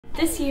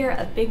This year,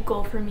 a big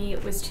goal for me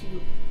was to...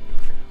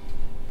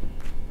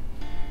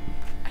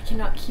 I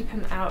cannot keep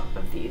him out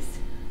of these.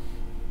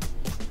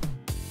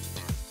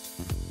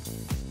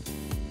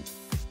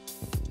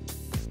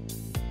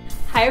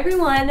 Hi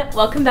everyone,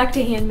 welcome back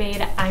to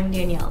Handmade. I'm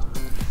Danielle.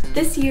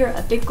 This year,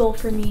 a big goal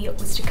for me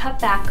was to cut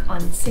back on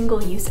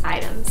single-use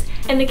items,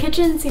 and the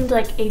kitchen seemed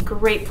like a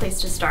great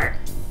place to start.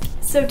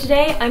 So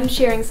today, I'm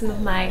sharing some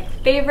of my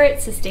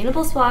favorite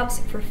sustainable swaps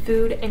for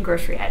food and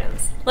grocery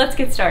items. Let's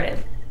get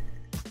started.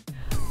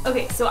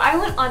 Okay, so I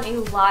went on a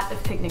lot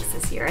of picnics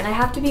this year, and I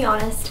have to be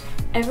honest,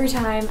 every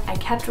time I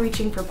kept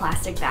reaching for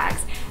plastic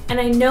bags,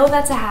 and I know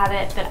that's a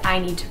habit that I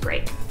need to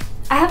break.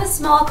 I have a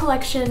small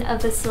collection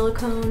of the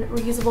silicone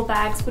reusable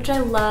bags, which I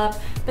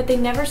love, but they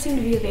never seem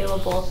to be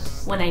available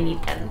when I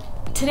need them.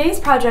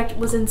 Today's project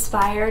was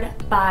inspired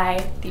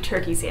by the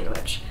turkey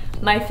sandwich.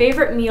 My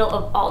favorite meal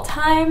of all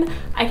time.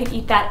 I could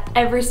eat that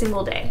every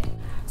single day.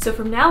 So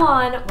from now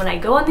on, when I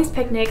go on these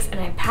picnics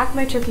and I pack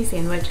my turkey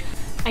sandwich,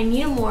 I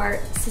need a more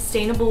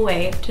sustainable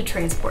way to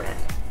transport it.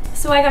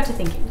 So I got to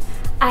thinking.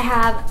 I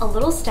have a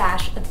little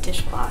stash of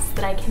dishcloths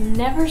that I can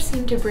never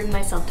seem to bring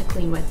myself to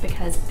clean with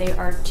because they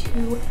are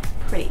too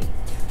pretty.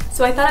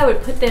 So I thought I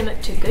would put them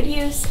to good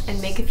use and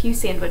make a few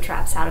sandwich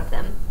wraps out of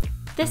them.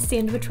 This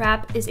sandwich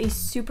wrap is a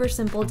super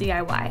simple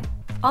DIY.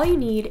 All you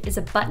need is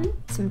a button,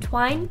 some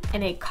twine,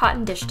 and a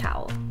cotton dish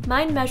towel.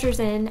 Mine measures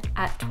in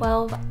at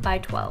 12 by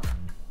 12.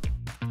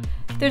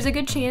 There's a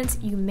good chance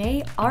you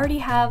may already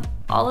have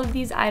all of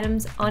these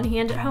items on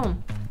hand at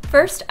home.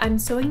 First, I'm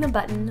sewing the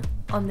button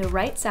on the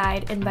right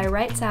side, and by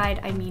right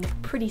side, I mean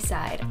pretty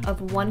side,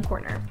 of one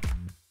corner.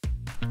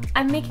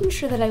 I'm making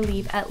sure that I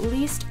leave at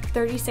least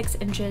 36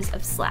 inches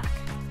of slack.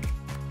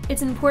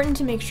 It's important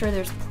to make sure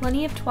there's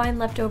plenty of twine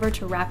left over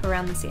to wrap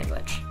around the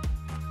sandwich.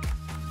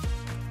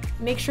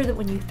 Make sure that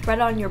when you thread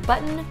on your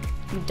button,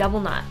 you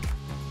double knot.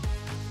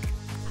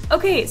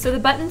 Okay, so the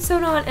button's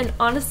sewn on, and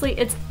honestly,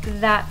 it's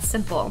that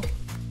simple.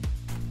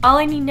 All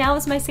I need now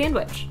is my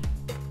sandwich.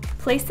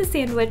 Place the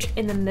sandwich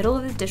in the middle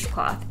of the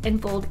dishcloth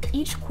and fold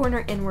each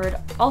corner inward,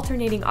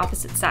 alternating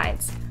opposite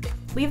sides.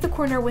 Leave the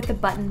corner with the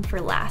button for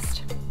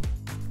last.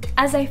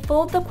 As I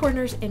fold the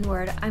corners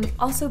inward, I'm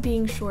also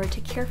being sure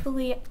to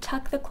carefully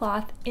tuck the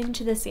cloth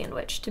into the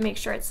sandwich to make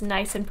sure it's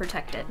nice and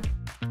protected.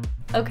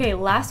 Okay,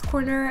 last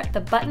corner,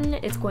 the button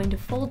is going to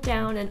fold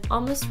down and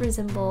almost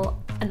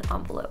resemble an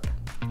envelope.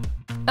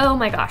 Oh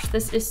my gosh,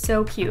 this is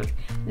so cute.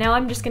 Now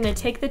I'm just gonna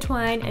take the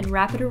twine and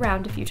wrap it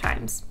around a few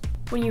times.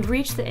 When you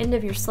reach the end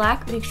of your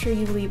slack, make sure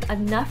you leave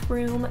enough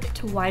room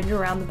to wind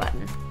around the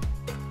button.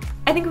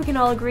 I think we can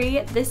all agree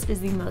this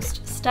is the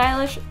most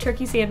stylish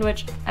turkey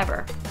sandwich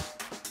ever.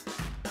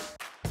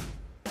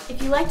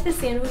 If you liked the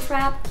sandwich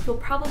wrap, you'll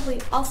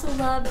probably also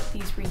love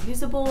these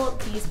reusable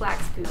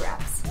beeswax food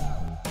wraps.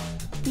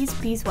 These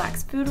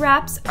beeswax food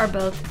wraps are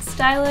both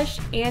stylish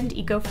and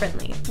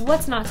eco-friendly.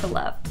 What's not to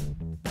love?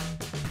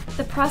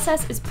 The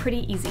process is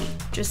pretty easy.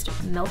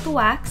 Just melt the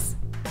wax,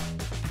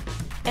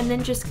 and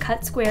then just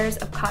cut squares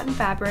of cotton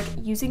fabric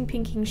using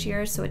pinking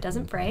shears so it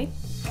doesn't fray.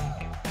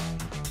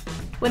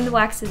 When the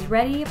wax is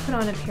ready, put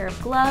on a pair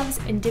of gloves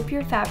and dip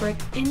your fabric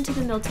into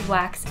the melted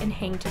wax and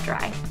hang to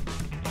dry.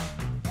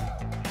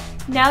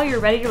 Now you're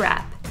ready to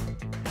wrap.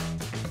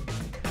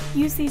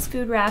 Use these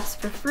food wraps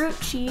for fruit,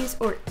 cheese,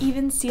 or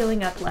even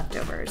sealing up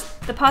leftovers.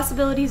 The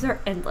possibilities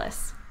are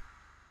endless.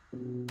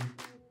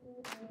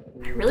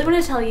 I really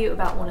want to tell you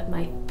about one of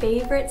my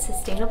favorite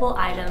sustainable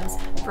items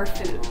for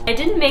food. I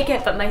didn't make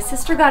it, but my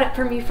sister got it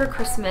for me for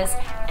Christmas,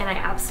 and I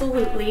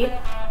absolutely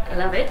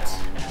love it.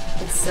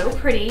 It's so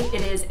pretty.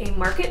 It is a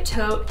market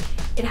tote.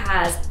 It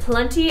has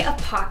plenty of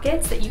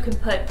pockets that you can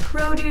put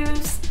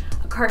produce,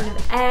 a carton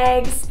of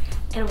eggs,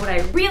 and what I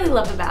really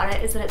love about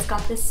it is that it's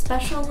got this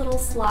special little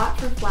slot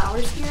for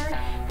flowers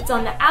here. It's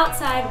on the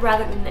outside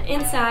rather than the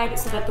inside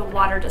so that the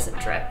water doesn't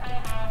drip.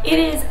 It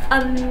is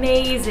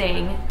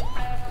amazing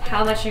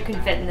how much you can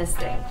fit in this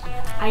thing.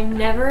 I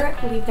never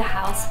leave the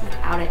house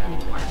without it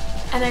anymore.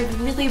 And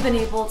I've really been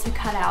able to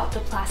cut out the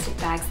plastic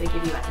bags they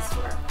give you at the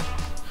store.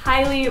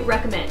 Highly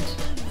recommend.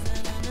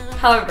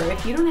 However,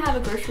 if you don't have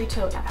a grocery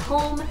tote at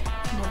home,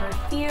 never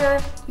fear,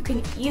 you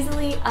can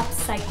easily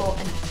upcycle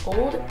an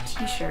old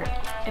t-shirt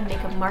and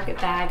make a market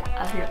bag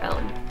of your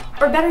own.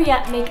 Or better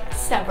yet, make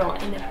several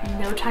in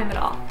no time at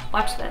all.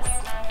 Watch this.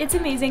 It's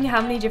amazing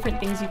how many different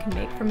things you can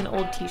make from an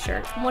old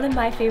t-shirt, one of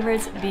my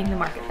favorites being the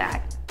market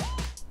bag.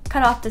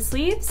 Cut off the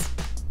sleeves,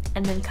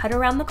 and then cut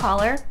around the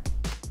collar.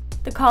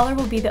 The collar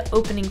will be the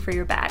opening for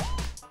your bag.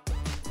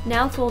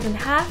 Now fold in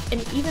half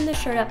and even the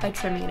shirt up by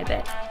trimming it a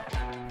bit.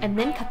 And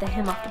then cut the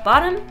hem off the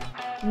bottom.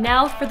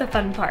 Now for the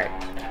fun part,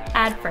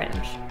 add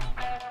fringe.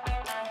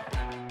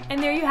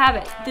 And there you have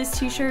it. This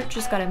t-shirt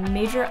just got a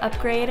major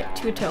upgrade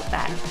to a tote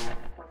bag.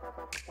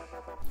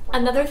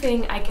 Another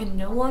thing I can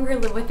no longer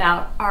live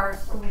without are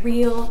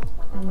real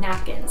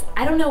napkins.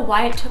 I don't know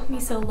why it took me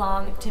so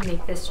long to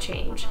make this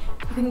change.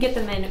 You can get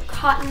them in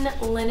cotton,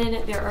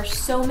 linen, there are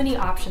so many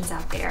options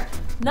out there.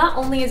 Not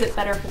only is it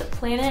better for the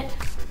planet,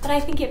 but I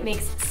think it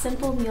makes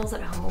simple meals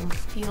at home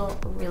feel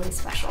really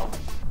special.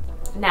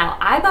 Now,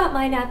 I bought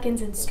my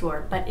napkins in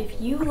store, but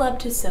if you love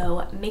to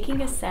sew,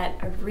 making a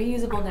set of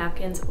reusable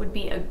napkins would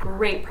be a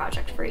great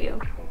project for you.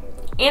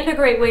 And a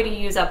great way to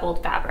use up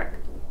old fabric.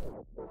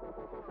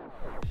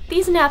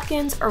 These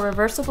napkins are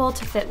reversible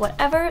to fit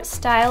whatever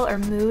style or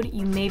mood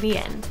you may be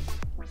in.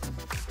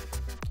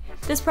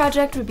 This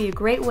project would be a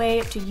great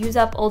way to use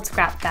up old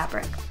scrap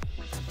fabric.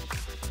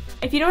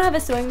 If you don't have a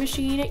sewing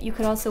machine, you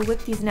could also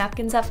whip these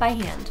napkins up by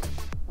hand.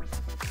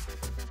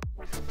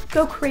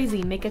 Go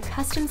crazy, make a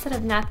custom set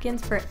of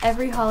napkins for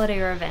every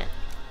holiday or event.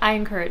 I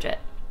encourage it.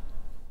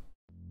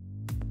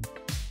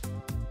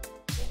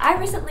 I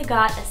recently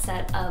got a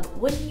set of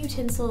wooden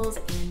utensils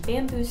and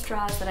bamboo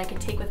straws that I can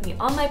take with me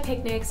on my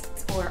picnics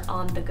or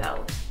on the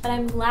go, but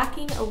I'm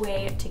lacking a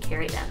way to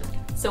carry them.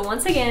 So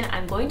once again,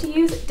 I'm going to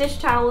use dish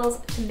towels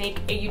to make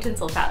a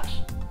utensil pouch.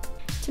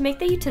 To make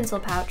the utensil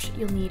pouch,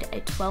 you'll need a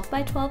 12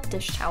 by 12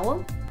 dish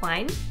towel,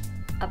 twine,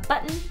 a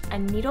button, a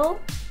needle,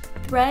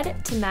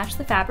 thread to match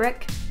the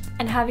fabric,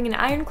 and having an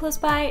iron close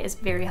by is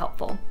very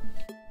helpful.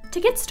 To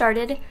get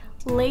started,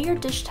 lay your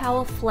dish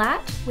towel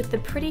flat with the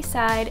pretty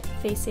side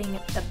facing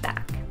the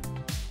back.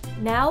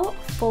 Now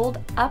fold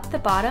up the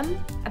bottom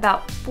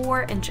about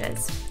 4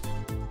 inches.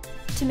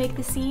 To make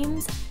the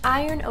seams,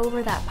 iron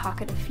over that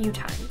pocket a few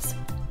times.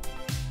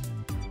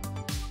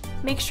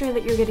 Make sure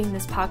that you're getting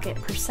this pocket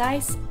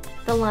precise.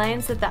 The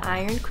lines that the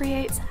iron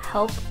creates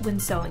help when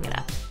sewing it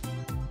up.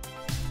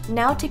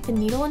 Now take the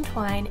needle and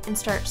twine and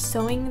start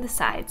sewing the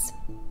sides.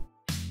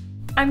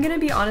 I'm gonna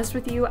be honest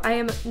with you, I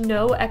am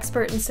no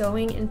expert in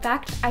sewing. In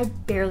fact, I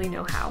barely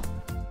know how.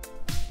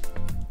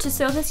 To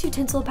sew this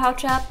utensil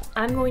pouch up,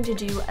 I'm going to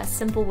do a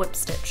simple whip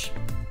stitch.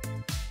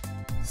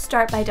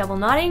 Start by double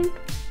knotting,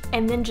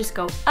 and then just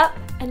go up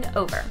and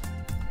over.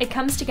 It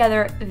comes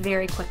together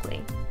very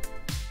quickly.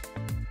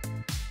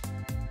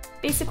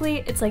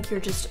 Basically, it's like you're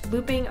just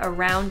looping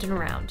around and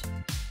around.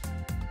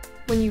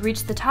 When you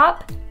reach the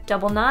top,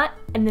 double knot,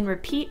 and then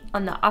repeat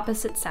on the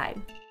opposite side.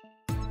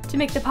 To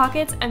make the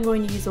pockets, I'm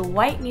going to use a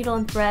white needle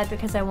and thread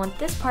because I want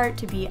this part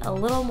to be a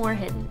little more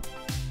hidden.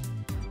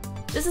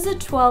 This is a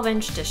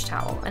 12-inch dish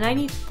towel, and I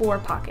need 4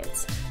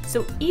 pockets,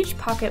 so each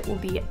pocket will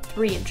be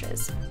 3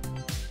 inches.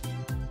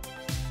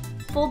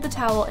 Fold the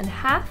towel in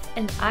half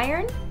and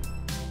iron.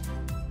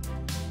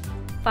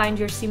 Find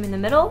your seam in the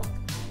middle,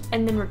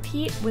 and then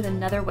repeat with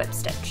another whip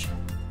stitch.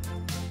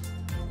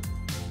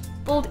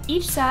 Fold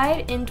each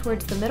side in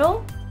towards the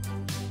middle.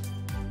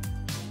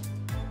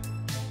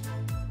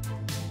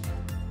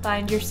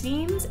 Find your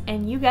seams,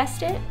 and you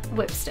guessed it,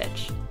 whip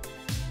stitch.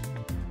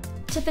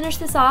 To finish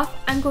this off,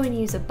 I'm going to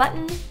use a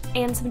button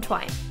and some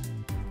twine.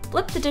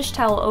 Flip the dish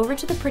towel over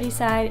to the pretty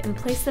side and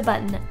place the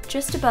button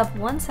just above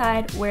one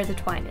side where the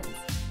twine is.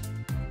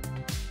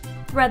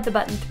 Thread the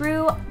button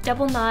through,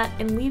 double knot,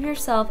 and leave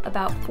yourself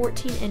about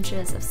 14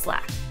 inches of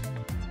slack.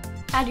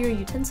 Add your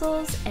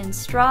utensils and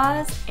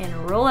straws and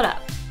roll it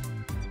up.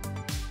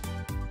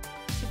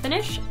 To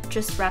finish,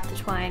 just wrap the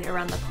twine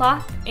around the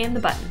cloth and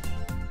the button.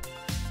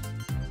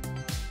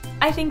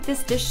 I think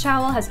this dish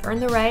towel has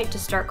earned the right to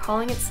start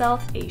calling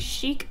itself a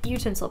chic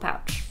utensil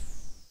pouch.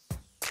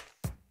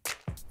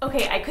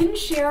 Okay, I couldn't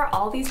share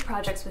all these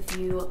projects with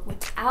you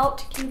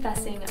without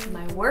confessing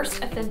my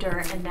worst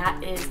offender, and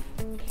that is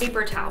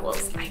paper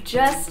towels.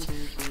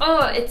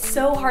 It's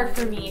so hard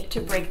for me to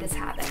break this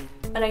habit.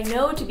 But I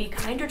know to be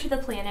kinder to the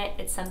planet,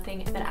 it's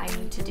something that I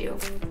need to do.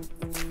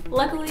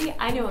 Luckily,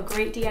 I know a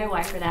great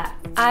DIY for that.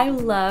 I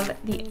love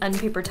the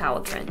unpaper towel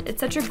trend. It's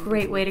such a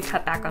great way to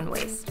cut back on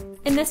waste.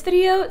 In this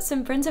video,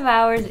 some friends of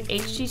ours at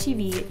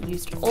HGTV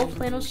used old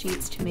flannel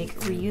sheets to make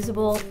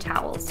reusable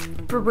towels.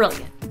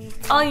 Brilliant.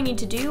 All you need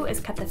to do is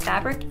cut the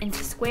fabric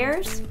into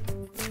squares,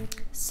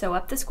 sew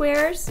up the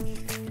squares,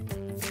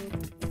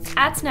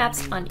 add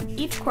snaps on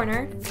each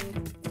corner,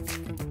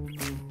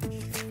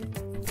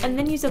 and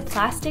then use a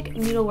plastic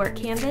needlework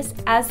canvas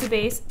as the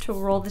base to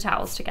roll the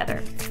towels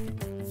together.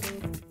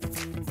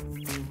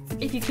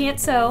 If you can't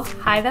sew,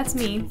 hi, that's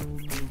me,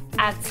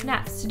 add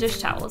snaps to dish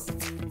towels.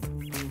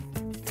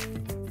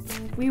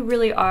 We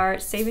really are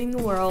saving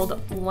the world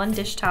one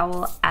dish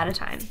towel at a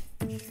time.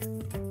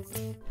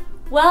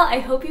 Well, I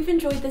hope you've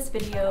enjoyed this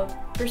video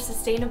for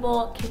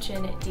sustainable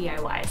kitchen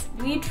DIYs.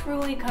 We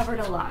truly covered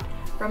a lot,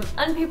 from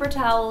unpaper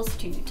towels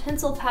to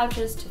utensil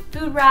pouches to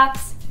food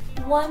wraps.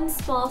 One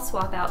small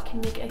swap out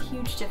can make a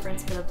huge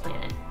difference for the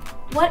planet.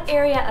 What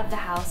area of the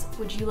house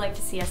would you like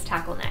to see us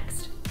tackle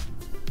next?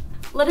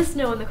 Let us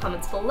know in the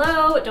comments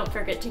below. Don't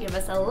forget to give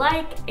us a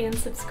like and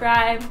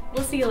subscribe.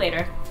 We'll see you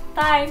later.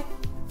 Bye!